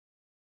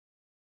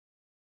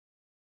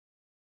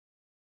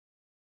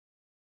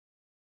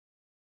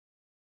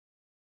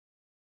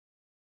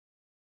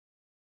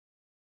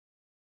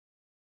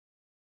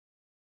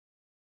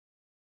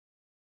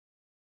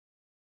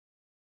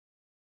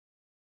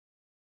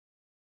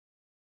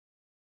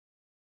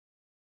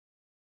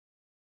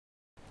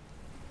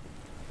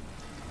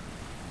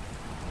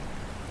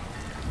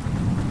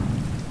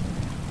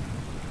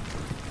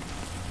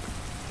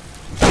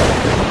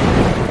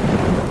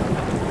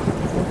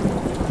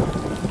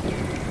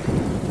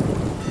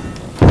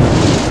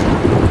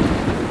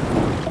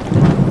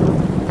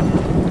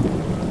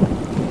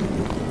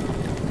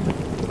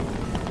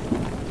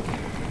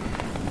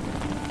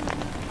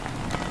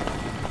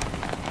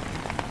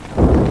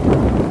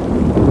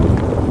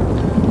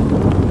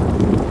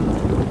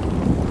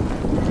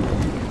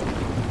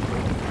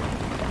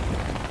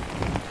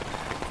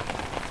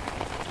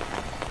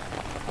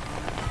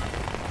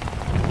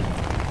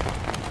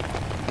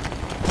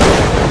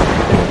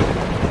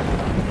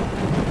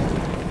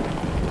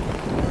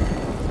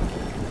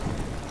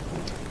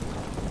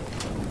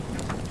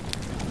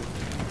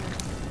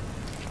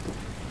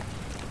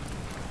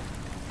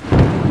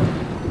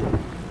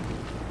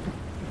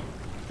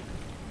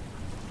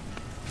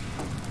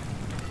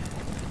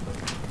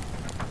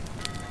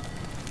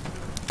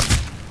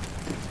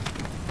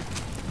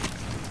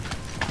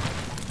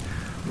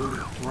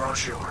on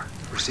shore.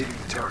 Receiving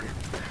the target.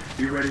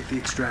 Be ready at the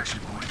extraction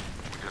point.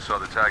 Just saw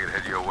the target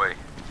head your way.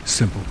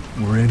 Simple.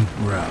 We're in,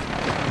 we're out. No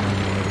one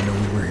will ever know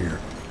we were here.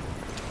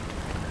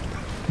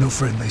 No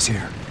friendlies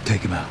here.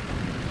 Take him out.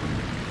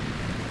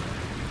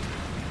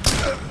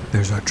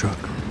 There's our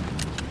truck.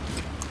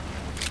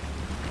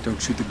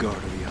 Don't shoot the guard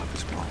or the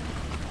office ball.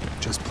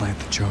 Just plant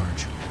the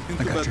charge.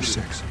 I got your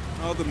 6.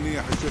 هذا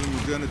منيح عشان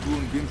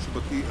المجاندون بيمشوا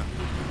بطيئة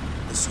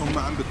بس هم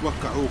عم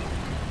بتوقعوكم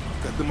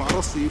قد ما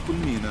رصيف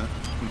المينا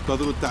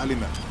انتظروا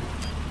التعليمات.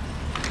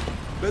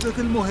 بدت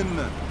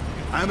المهمة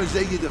عامل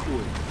جيد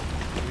اخوي.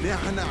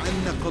 نحن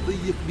عنا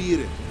قضية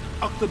كبيرة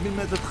أكثر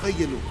مما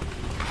تتخيلوا.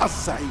 حظ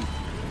سعيد.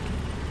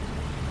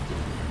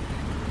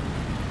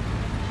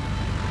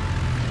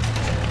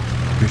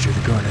 Pretty sure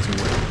the guard has a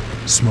weapon.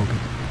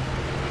 Smoking.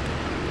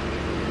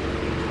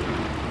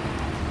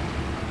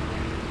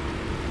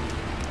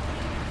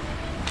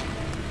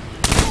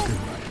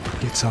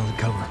 Get solid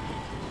cover.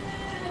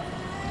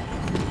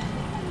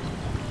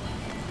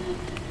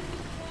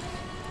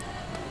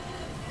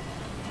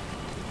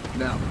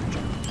 Now,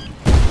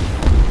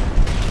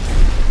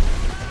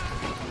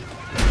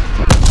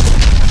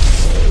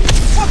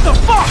 what the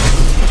fuck?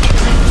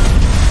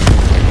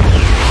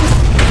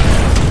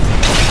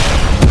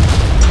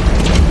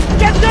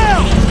 Get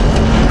down!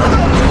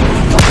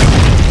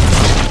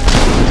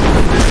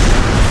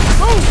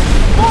 Move!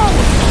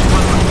 Forward!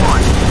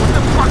 111. What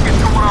the fuck is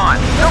going on?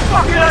 No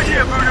fucking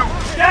idea, Voodoo!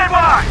 Stand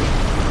by!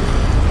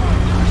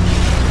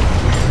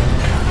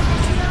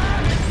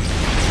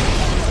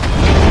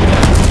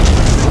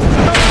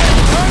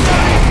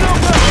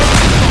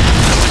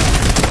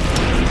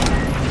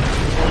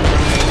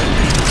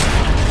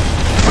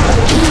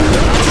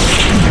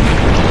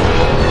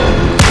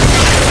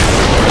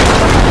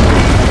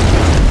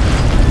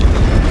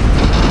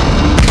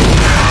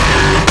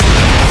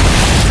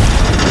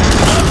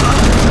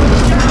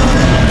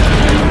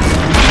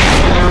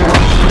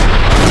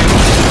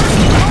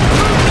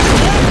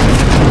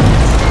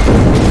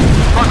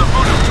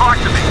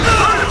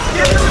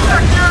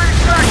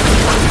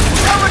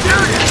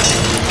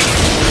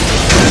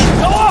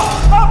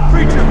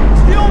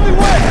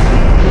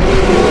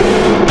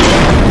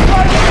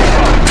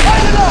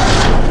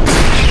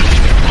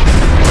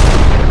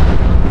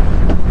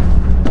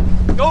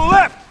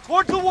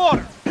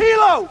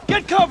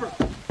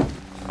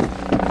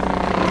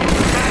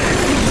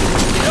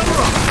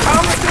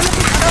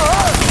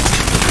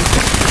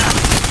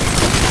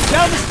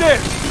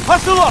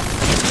 Hustle up!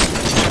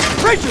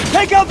 Preacher,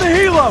 take out the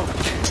helo!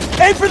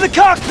 Aim for the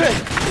cockpit!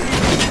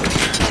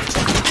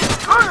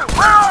 Voodoo,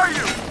 where are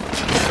you?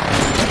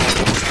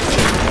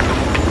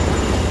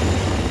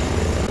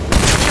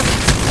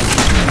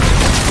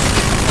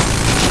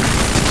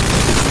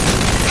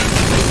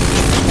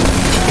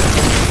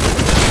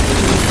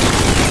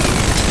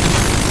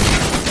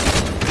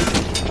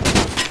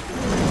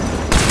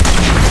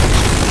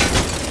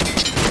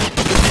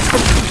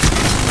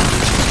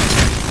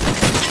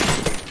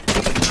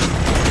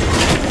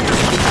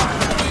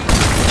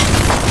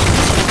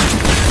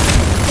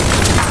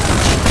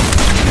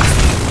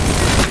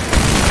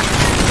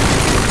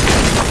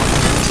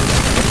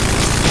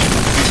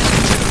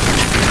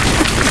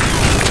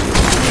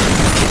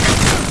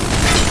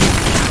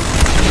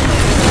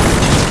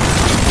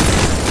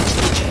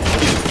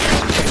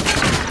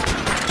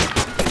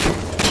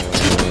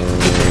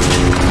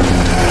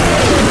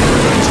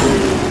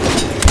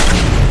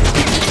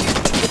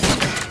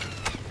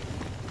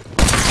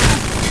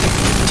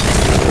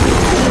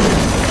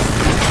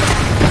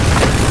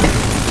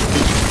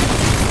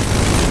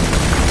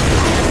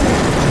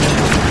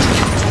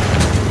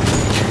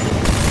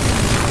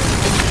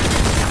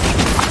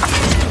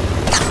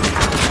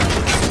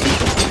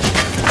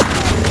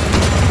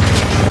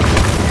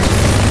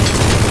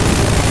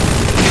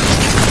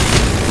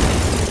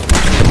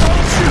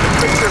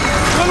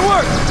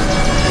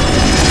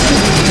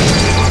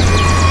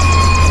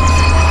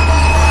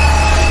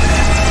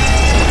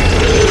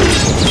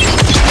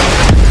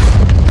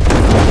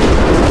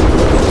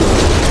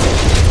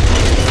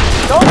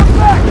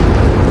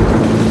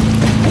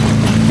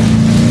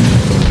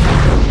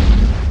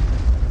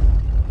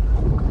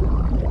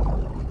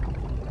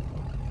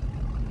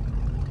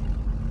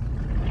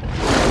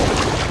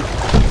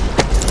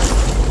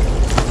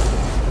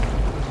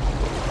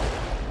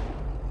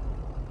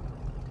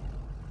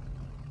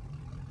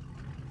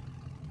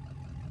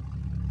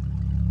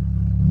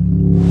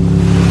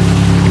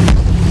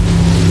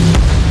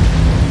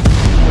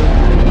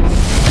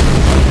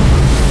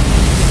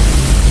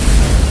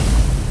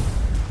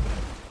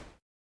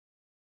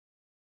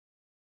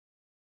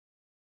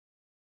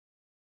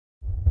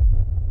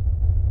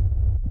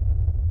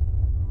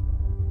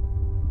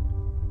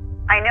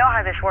 I know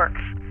how this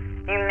works.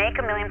 You make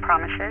a million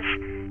promises,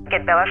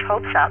 get Bella's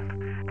hopes up,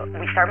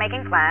 we start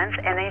making plans,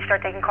 and then you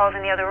start taking calls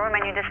in the other room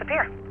and you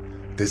disappear.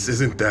 This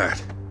isn't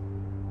that.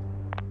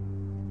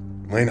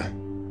 Lena.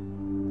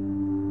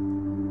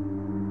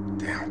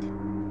 Damn it.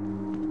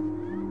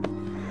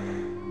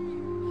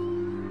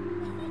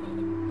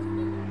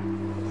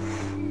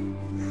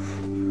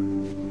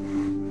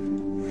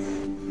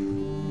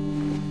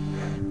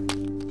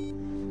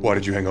 Why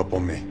did you hang up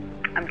on me?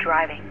 I'm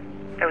driving.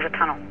 There was a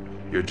tunnel.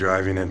 You're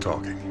driving and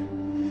talking.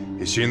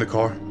 Is she in the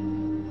car?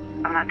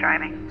 I'm not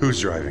driving. Who's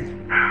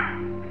driving?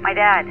 My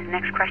dad.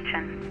 Next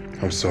question.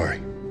 I'm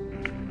sorry.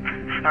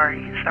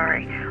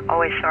 Sorry.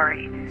 Always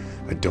sorry.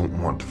 I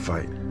don't want to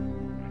fight.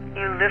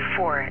 You live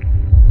for it.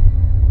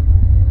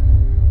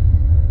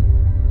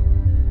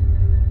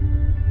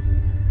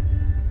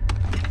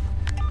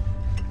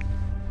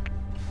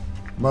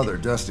 Mother,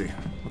 Dusty,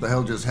 what the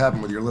hell just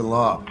happened with your little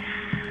op?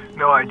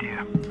 No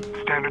idea.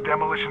 Standard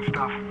demolition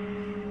stuff.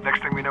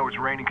 Next thing we know, it's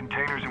raining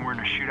containers and we're in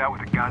a shootout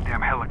with a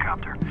goddamn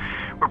helicopter.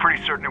 We're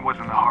pretty certain it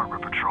wasn't the harbor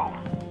patrol.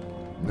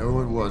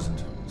 No, it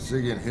wasn't.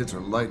 Sigian hits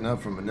are lighting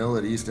up from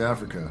Manila to East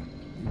Africa.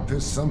 You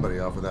pissed somebody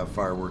off with that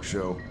fireworks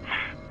show.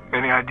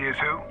 Any ideas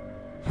who?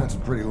 That's a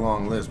pretty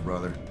long list,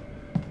 brother.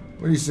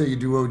 What do you say you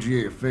do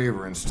OGA a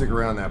favor and stick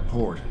around that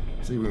port?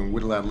 See if we can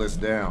whittle that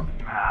list down.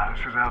 Nah,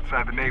 this is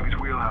outside the Navy's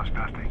wheelhouse,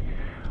 Dusty.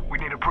 We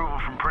need approval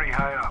from pretty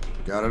high up.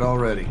 Got it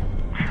already.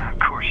 Of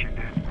course you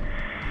did.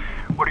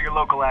 What are your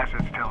local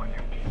assets telling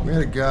you? We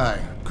had a guy,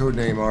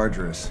 codename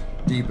Ardris,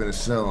 deep in a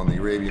cell on the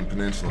Arabian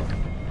Peninsula.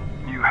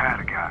 You had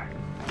a guy.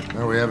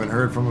 No, we haven't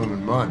heard from him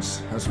in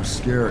months. That's what's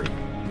scary.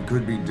 He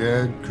could be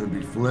dead, could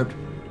be flipped,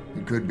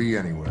 he could be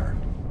anywhere.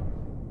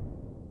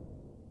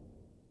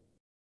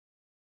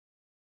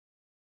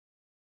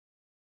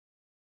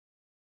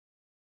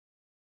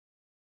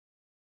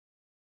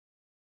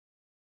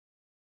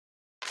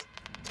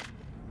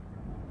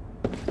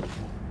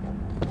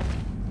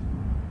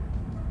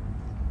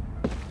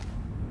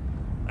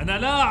 أنا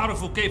لا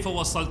أعرف كيف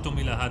وصلتم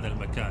إلى هذا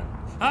المكان.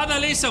 هذا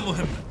ليس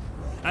مهما.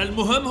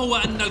 المهم هو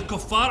أن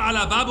الكفار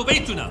على باب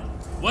بيتنا،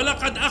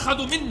 ولقد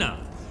أخذوا منا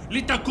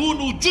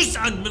لتكونوا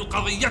جزءا من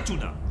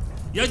قضيتنا.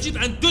 يجب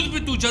أن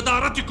تثبتوا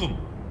جدارتكم.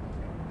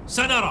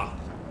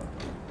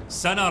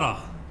 سنرى.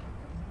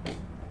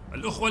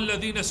 الأخوة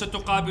الذين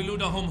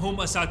ستقابلونهم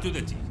هم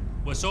أساتذتي،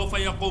 وسوف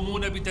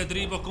يقومون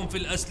بتدريبكم في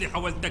الأسلحة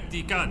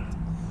والتكتيكات،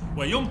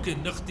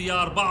 ويمكن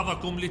اختيار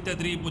بعضكم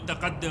لتدريب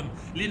متقدم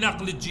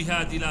لنقل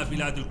الجهاد إلى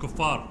بلاد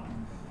الكفار.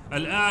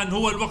 الآن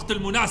هو الوقت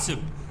المناسب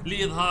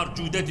لإظهار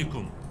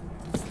جودتكم.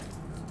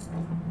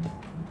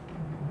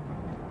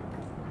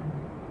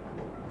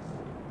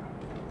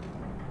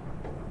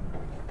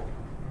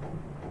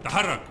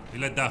 تحرك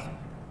إلى الداخل.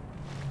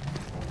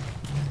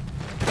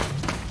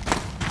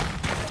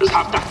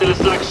 اسحب تحت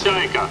الأسلاك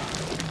الشائكة.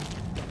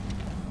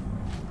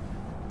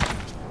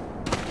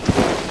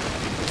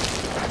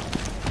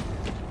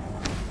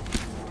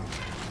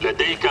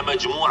 لديك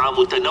مجموعة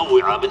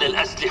متنوعة من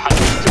الأسلحة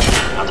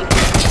لاستخدام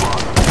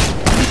الكفار.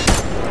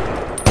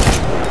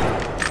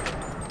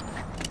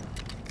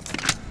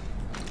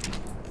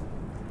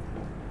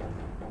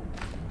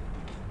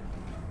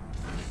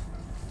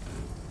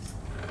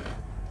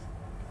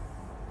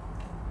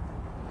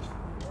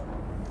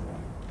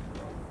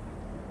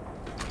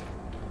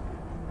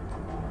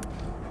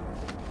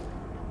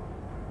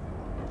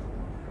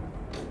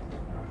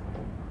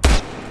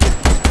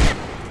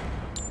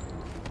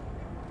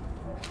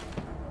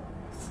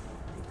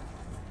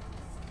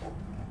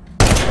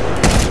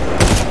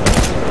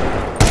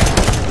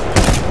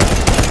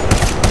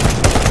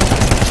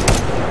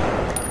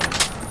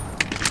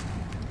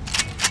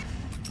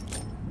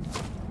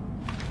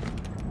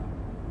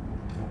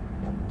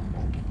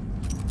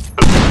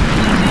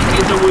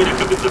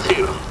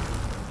 بالذخيرة.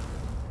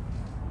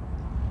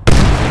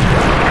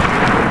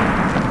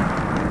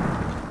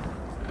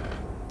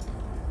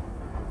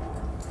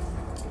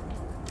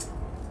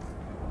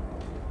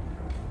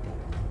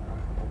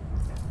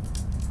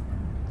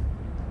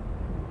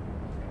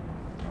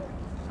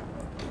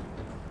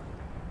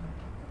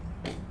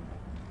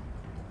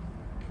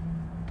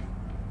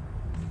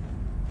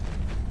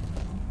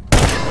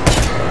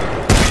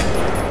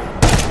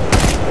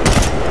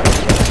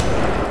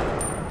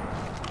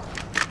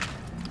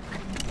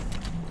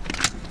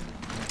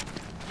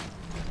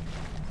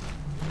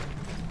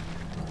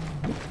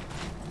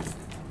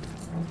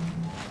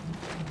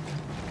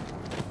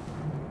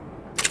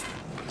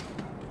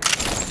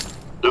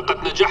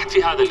 لقد نجحت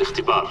في هذا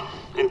الاختبار.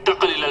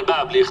 انتقل إلى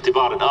الباب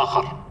لاختبار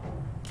آخر.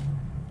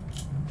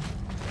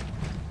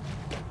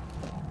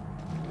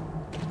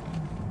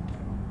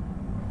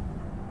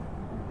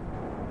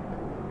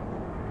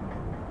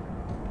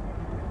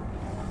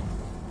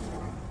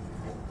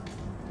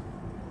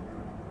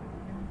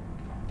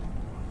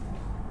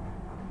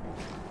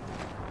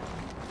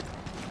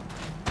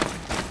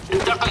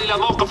 انتقل إلى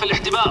موقف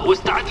الاحتماء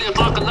واستعد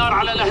لإطلاق النار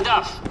على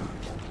الأهداف.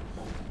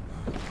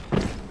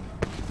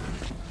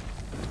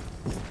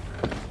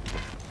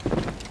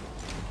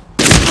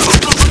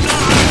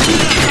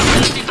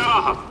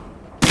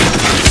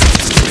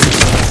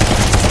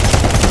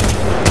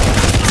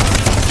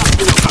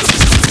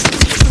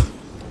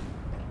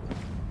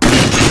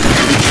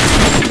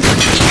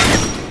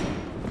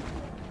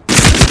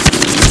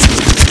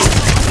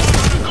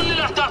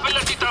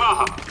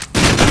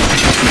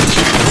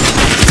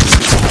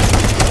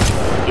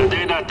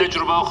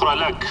 تجربة أخرى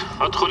لك.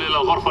 ادخل إلى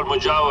الغرفة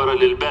المجاورة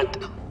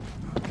للبدء.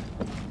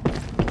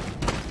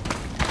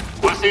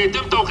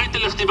 سيتم توقيت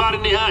الاختبار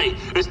النهائي،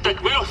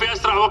 استكمله في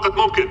أسرع وقت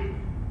ممكن.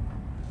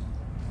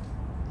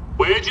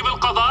 ويجب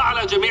القضاء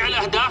على جميع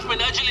الأهداف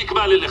من أجل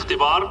إكمال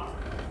الاختبار.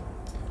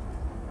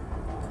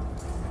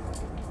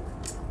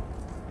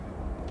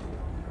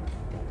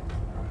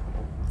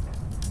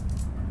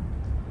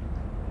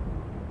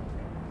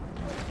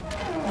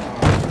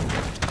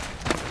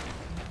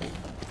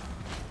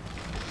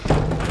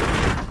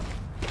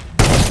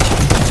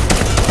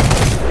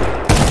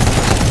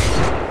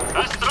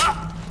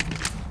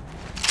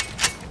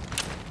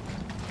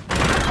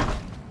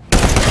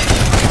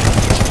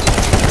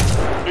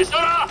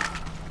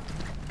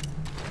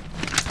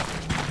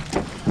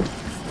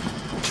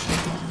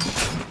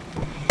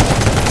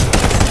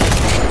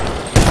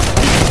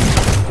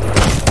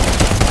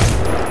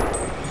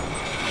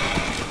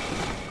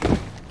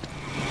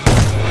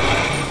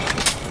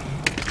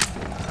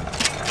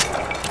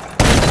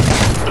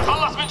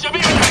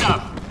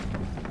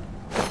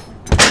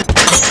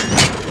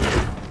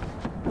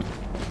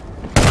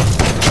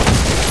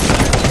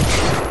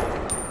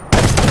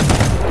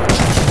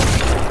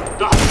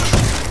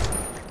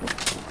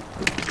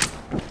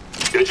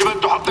 يجب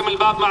أن تحطم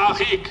الباب مع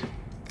أخيك.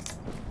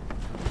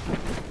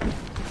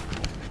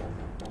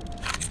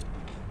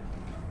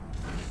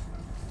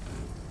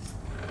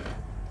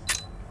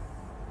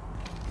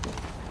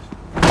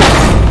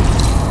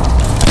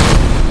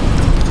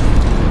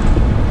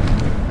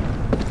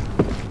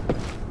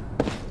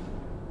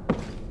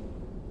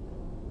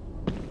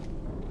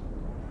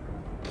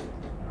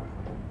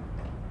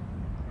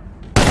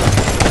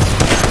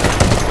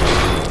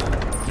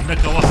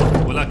 إنك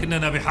وسط،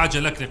 ولكننا بحاجة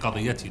لك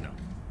لقضيتنا.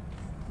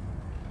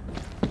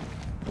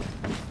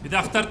 إذا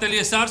اخترت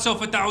اليسار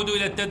سوف تعود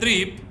إلى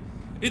التدريب،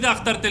 إذا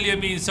اخترت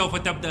اليمين سوف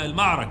تبدأ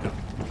المعركة.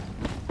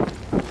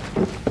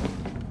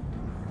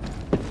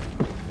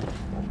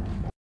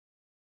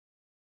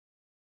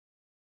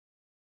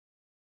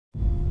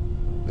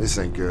 This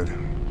ain't good.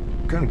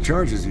 What kind of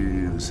charges do you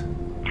use?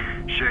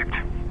 Shaped.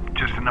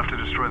 Just enough to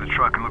destroy the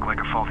truck and look like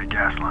a faulty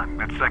gas line.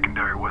 That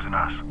secondary wasn't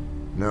us.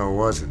 No, it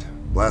wasn't.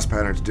 Blast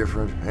pattern's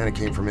different, and it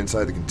came from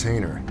inside the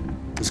container.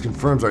 This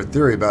confirms our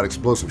theory about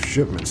explosive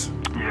shipments.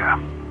 Yeah.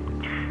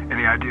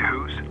 Any idea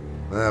whose?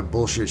 That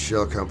bullshit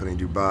shell company in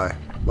Dubai.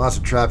 Lots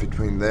of traffic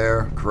between there,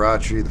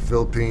 Karachi, the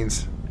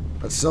Philippines.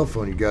 That cell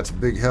phone you got's a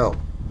big help.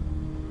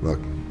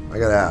 Look, I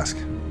gotta ask.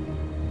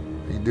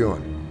 How you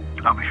doing?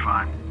 I'll be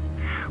fine.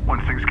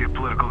 Once things get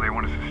political, they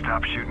want us to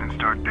stop shooting and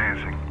start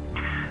dancing.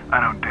 I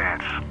don't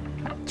dance.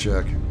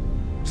 Check.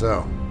 So,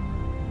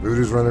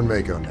 Voodoo's running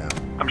Mako now.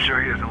 I'm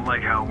sure he doesn't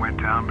like how it went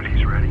down, but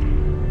he's ready.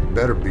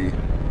 Better be.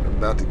 They're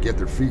about to get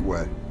their feet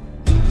wet.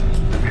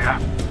 Yeah.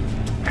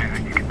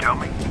 Anything you can tell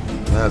me?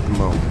 Not at the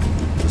moment.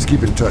 Let's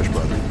keep in touch,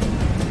 brother.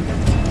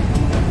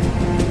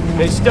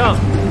 Hey, Stump.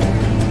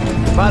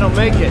 If I don't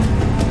make it,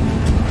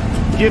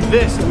 give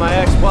this to my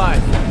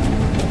ex-wife.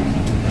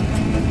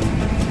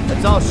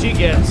 That's all she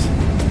gets.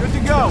 Good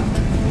to go.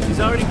 He's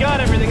already got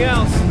everything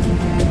else.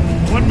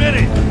 1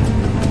 minute.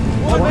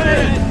 1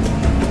 minute.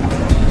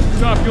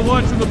 Stop your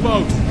lunch in the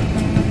boat.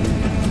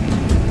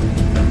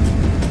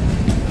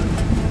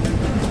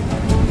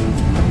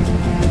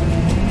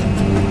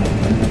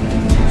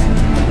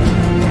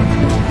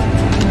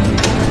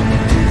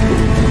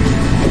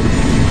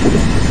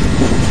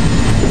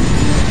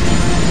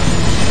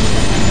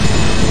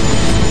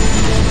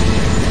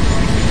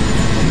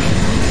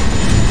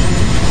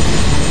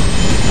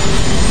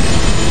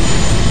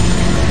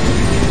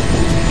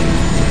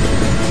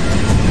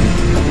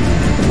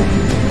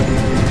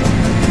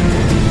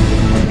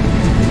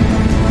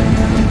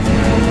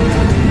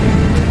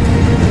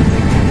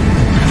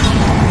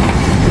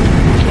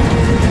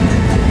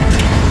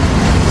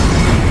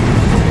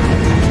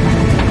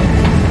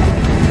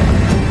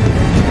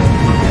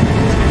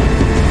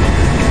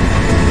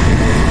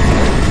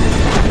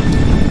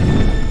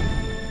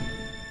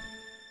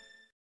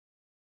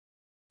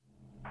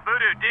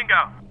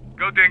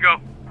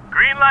 Dingo.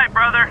 Green light,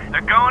 brother.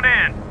 They're going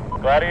in.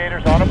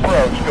 Gladiators on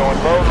approach. Going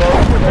low.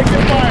 We're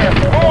taking fire.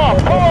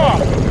 Pull off.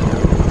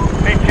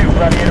 Me2,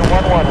 Gladiator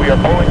 1-1. We are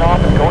pulling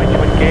off and going to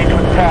engage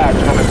with tags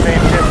from the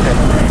same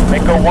distance.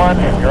 Mako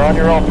 1, you're on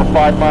your own for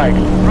 5 mics.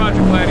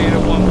 Roger,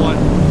 Gladiator 1-1.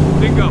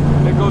 Dingo,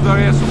 there goes our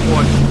air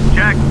support.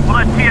 Check. We'll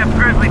let TF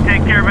Grizzly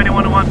take care of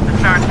anyone who wants to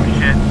start some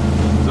shit.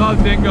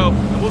 Solid, Dingo.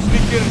 And we'll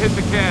sneak in and hit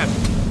the cab.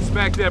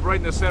 Smack dab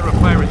right in the center of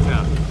Pirate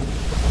Town.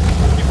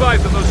 Keep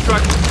eyes on those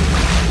structures.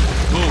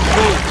 Move!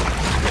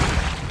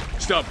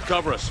 Stump,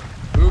 cover us.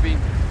 Moving.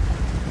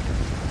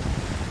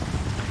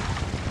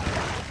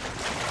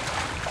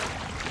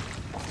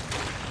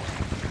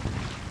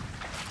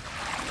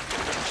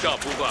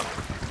 Stump, move up.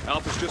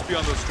 Alpha's just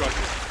beyond those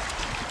structures.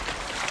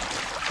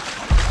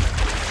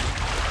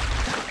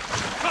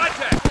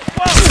 Contact!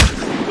 Whoa!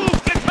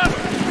 Move! Get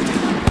cover!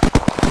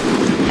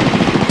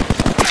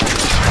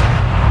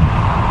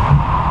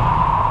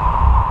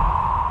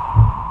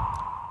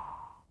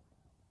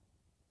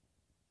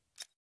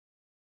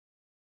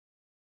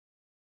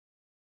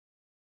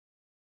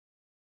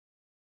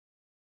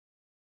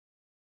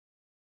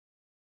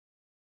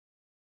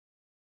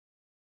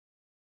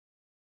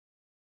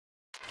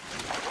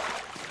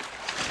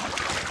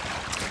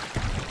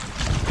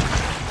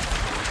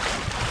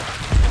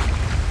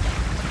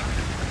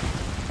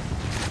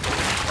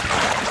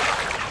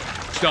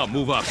 Stop,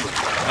 move up.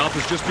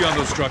 Alpha's just beyond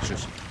those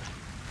structures.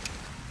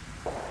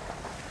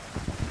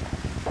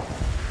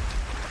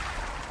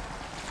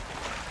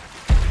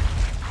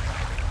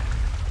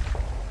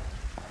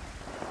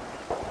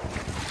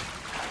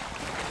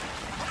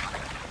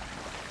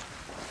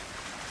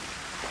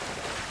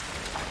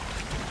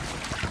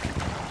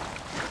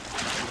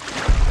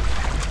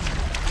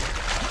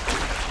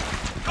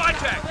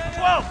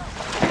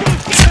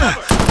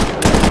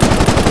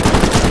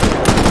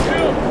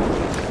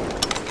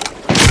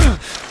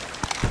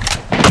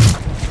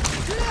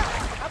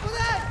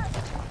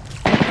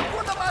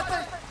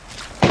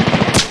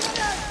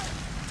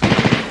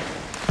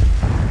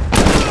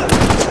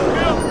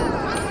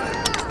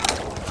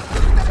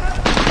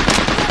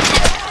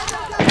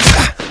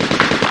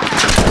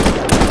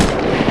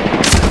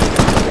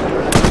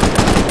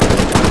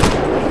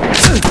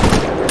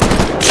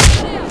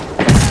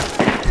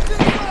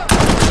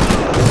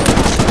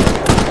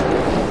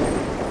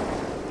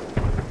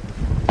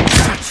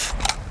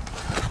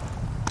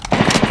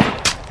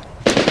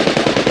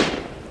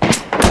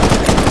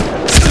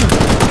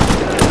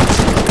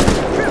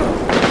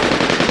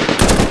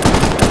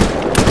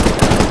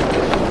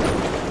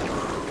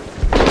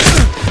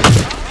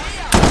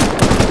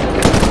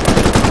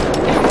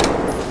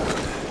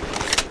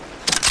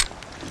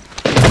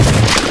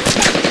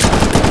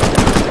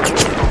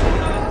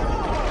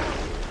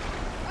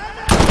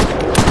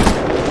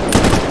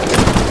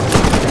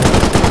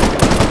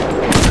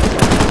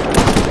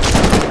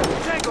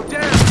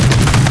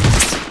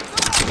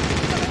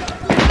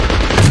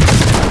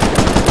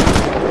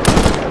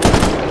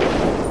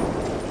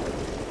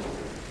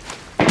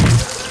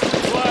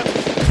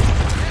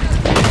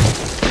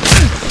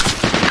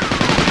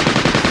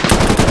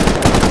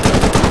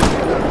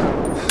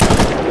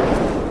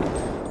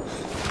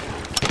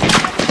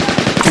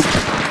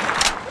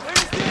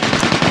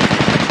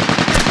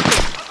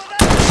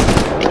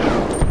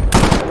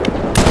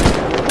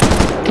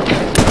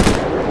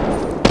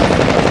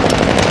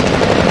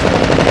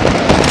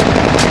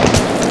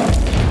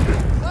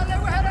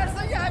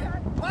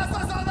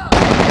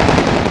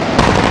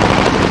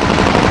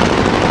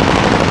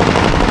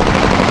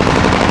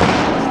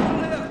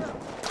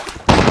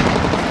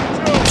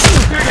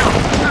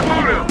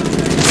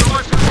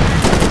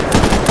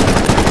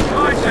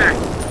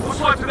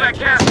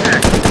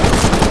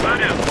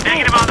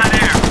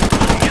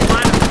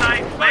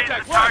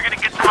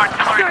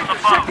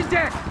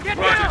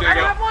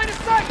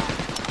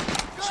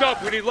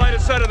 Stop, we need line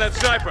of sight on that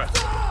sniper.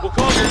 We'll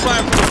call for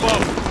fire from the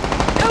boat.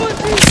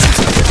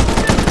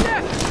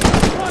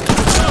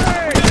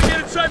 We gotta get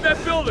inside that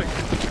building.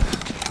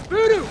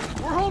 Voodoo,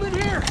 we're holding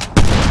here. Get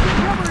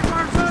cover,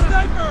 Tarzan.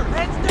 Sniper,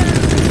 heads down.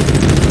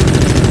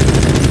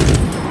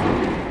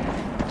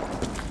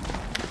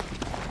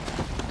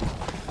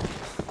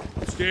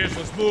 Upstairs,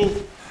 let's move.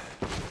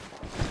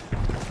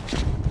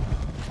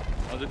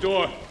 On the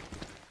door.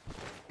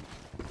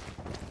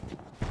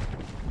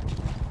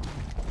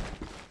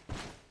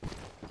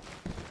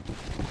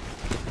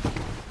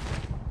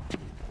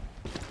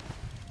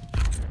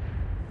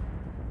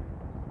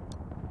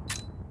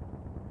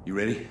 You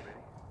ready?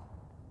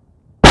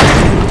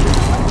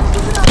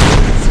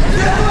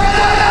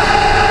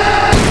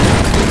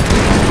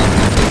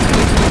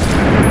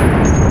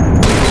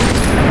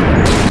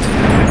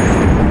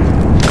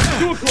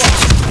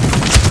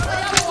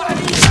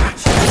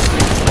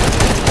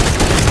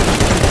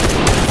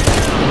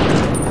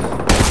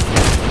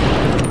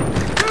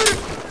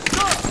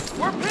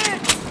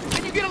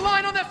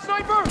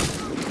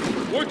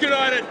 Working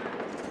on it.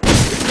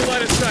 Get the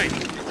line of sight.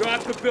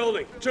 Drop the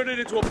building. Turn it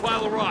into a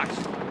pile of rocks.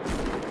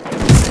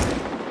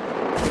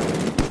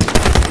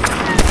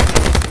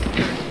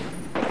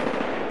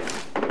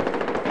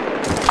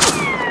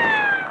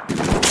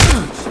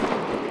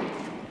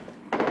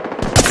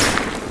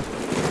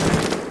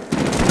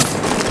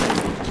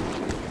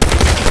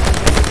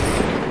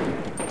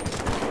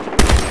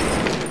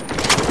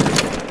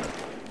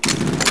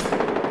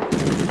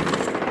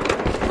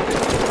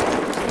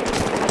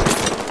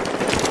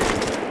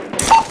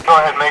 Go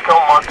ahead, Mako.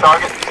 Mark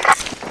target.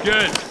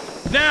 Good.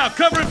 Now,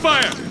 cover and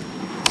fire!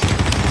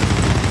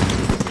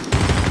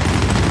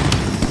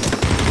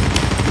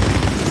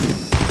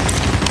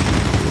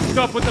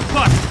 Stop with the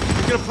puck!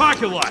 Get a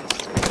parking lot!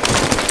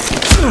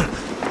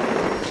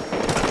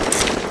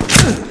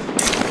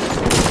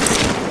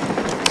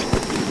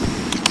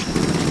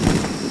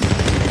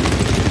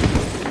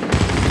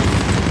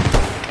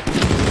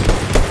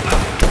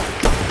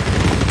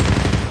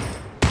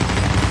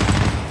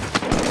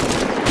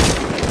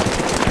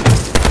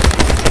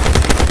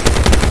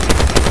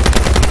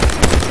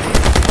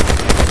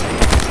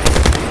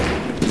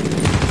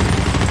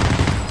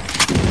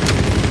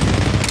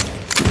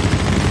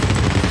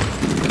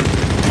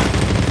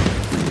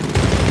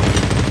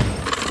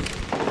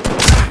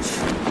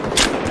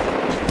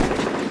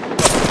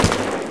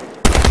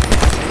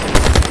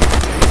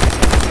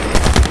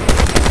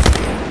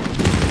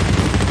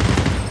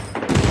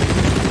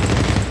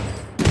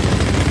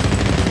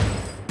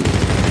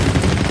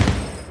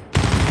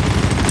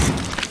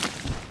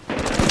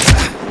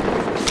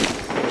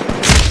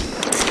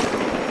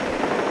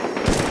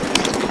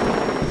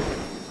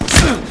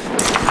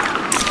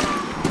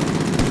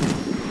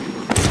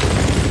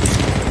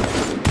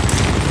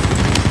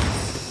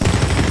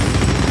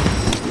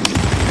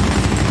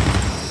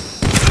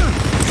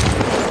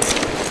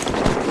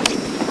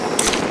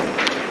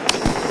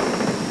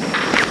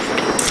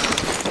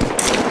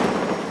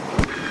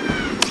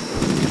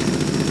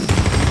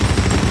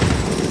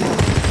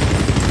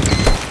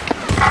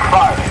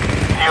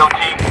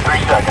 3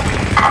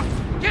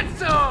 seconds. Get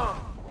some!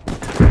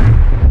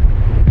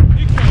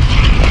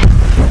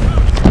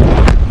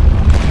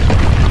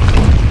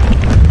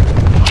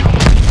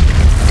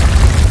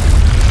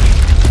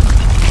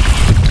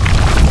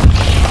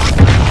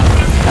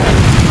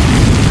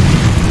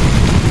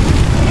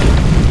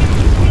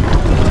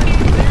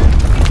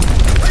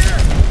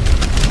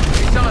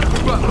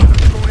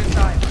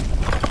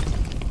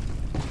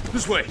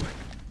 This way.